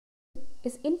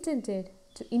is intended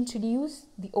to introduce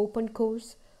the open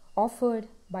course offered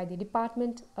by the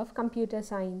Department of Computer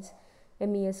Science,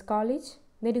 MES College,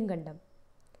 Nedumkandam.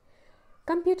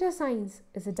 Computer science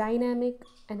is a dynamic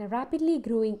and a rapidly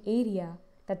growing area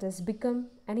that has become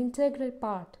an integral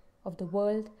part of the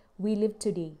world we live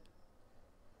today.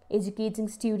 Educating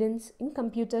students in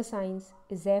computer science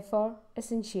is therefore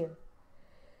essential.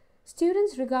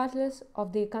 Students, regardless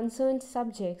of their concerned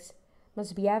subjects,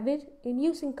 must be avid in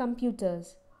using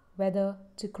computers, whether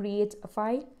to create a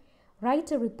file,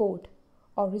 write a report,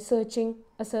 or researching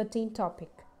a certain topic.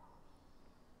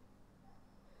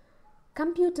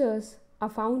 Computers are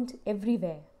found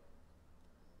everywhere.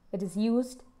 It is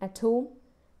used at home,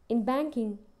 in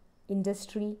banking,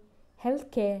 industry,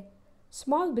 healthcare,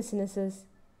 small businesses,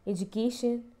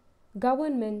 education,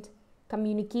 government,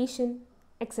 communication,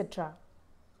 etc.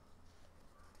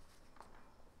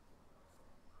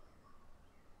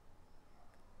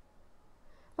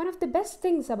 One of the best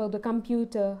things about the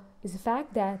computer is the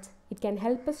fact that it can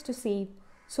help us to save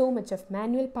so much of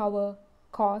manual power,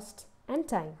 cost, and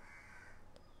time.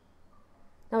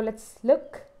 Now let's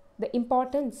look the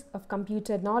importance of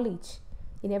computer knowledge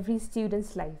in every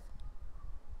student's life.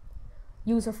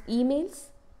 Use of emails,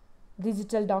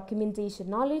 digital documentation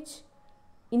knowledge,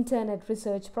 internet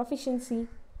research proficiency,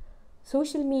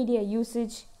 social media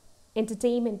usage,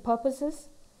 entertainment purposes,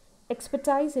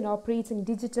 expertise in operating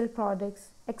digital products,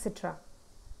 etc.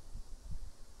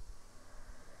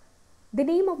 The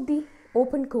name of the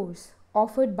open course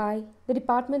offered by the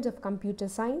Department of Computer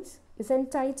Science is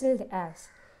entitled as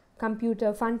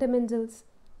Computer Fundamentals,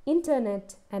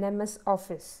 Internet and MS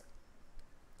Office.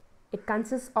 It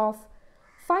consists of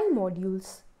 5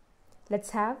 modules.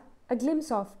 Let's have a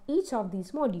glimpse of each of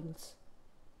these modules.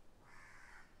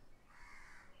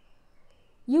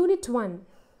 Unit 1,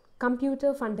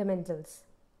 Computer Fundamentals.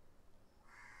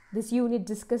 This unit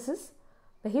discusses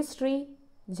the history,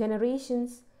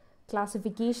 generations,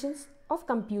 classifications of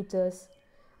computers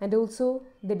and also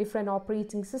the different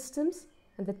operating systems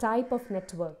and the type of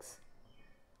networks.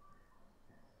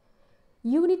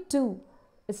 Unit 2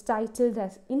 is titled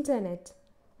as Internet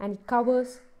and it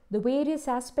covers the various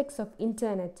aspects of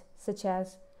Internet such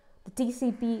as the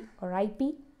TCP or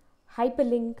IP,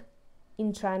 hyperlink,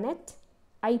 intranet,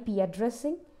 IP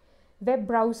addressing, web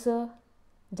browser,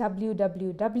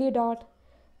 www,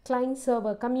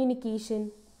 client-server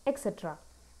communication, etc.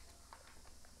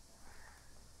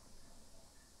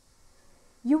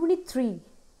 Unit 3,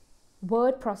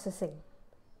 Word Processing.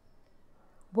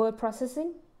 Word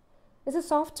processing is a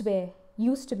software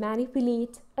used to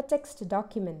manipulate a text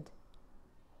document.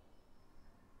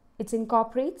 It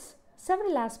incorporates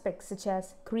several aspects such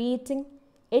as creating,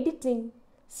 editing,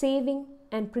 saving,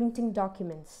 and printing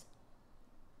documents.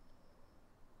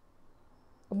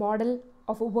 A model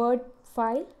of a Word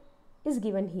file is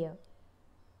given here.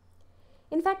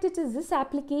 In fact, it is this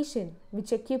application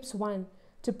which equips one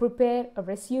to prepare a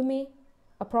resume,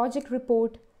 a project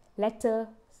report, letter,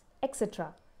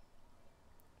 etc.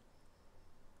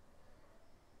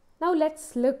 Now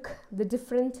let's look the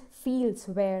different fields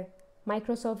where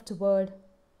Microsoft Word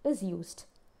is used.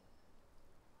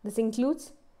 This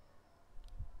includes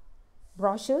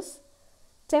brochures,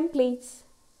 templates,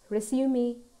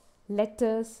 resume,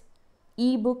 letters,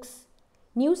 e-books,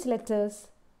 newsletters,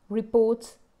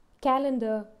 reports,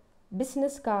 calendar,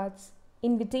 business cards,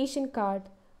 invitation card,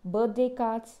 birthday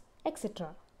cards, etc.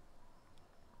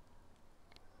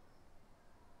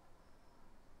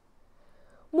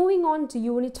 Moving on to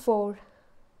Unit 4,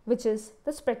 which is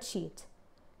the Spreadsheet.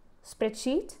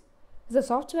 Spreadsheet is a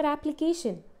software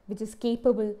application which is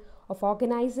capable of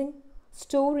organizing,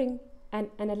 storing, and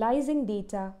analyzing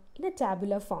data in a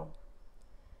tabular form.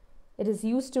 It is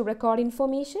used to record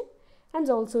information and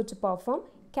also to perform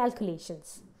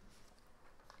calculations.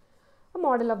 A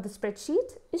model of the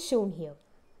spreadsheet is shown here.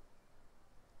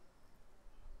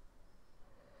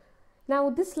 Now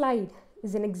this slide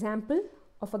is an example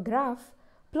of a graph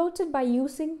plotted by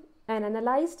using and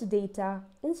analyzed data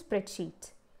in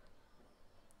spreadsheet.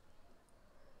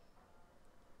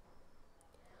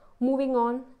 Moving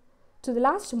on to the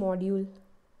last module,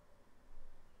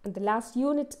 and the last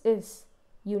unit is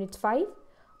Unit 5,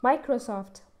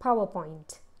 Microsoft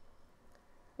PowerPoint.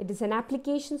 It is an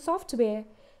application software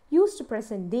used to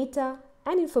present data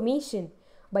and information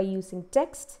by using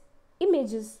text,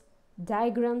 images,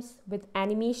 diagrams with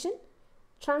animation,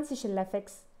 transition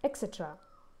effects, etc.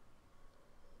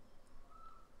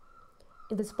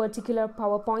 In this particular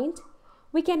PowerPoint,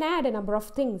 we can add a number of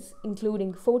things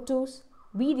including photos,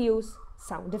 videos,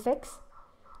 sound effects.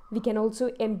 We can also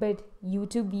embed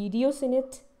YouTube videos in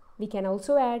it. We can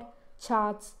also add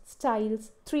charts,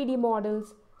 styles, 3D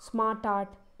models, smart art,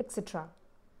 etc.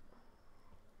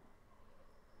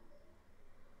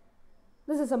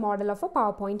 This is a model of a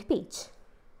PowerPoint page.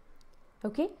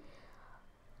 Okay.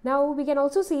 Now we can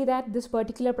also see that this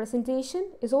particular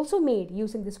presentation is also made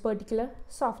using this particular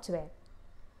software.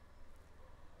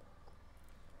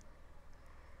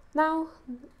 Now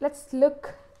let's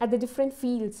look at the different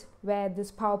fields where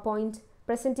this PowerPoint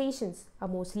presentations are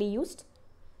mostly used.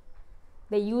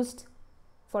 They're used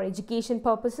for education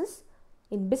purposes,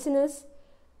 in business,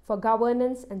 for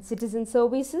governance and citizen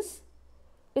services.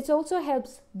 It also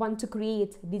helps one to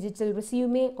create digital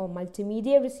resume or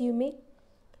multimedia resume.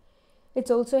 It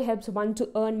also helps one to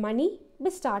earn money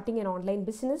by starting an online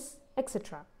business,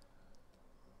 etc.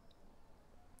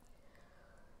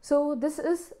 So this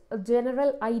is a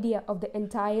general idea of the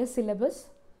entire syllabus.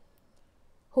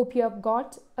 Hope you have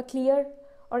got a clear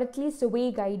or at least a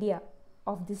vague idea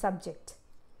of the subject.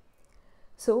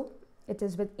 So it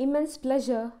is with immense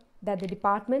pleasure that the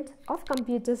Department of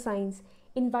Computer Science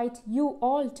invite you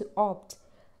all to opt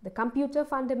the Computer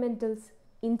Fundamentals,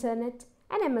 Internet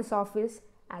and MS Office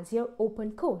as your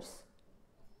open course.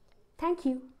 Thank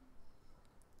you.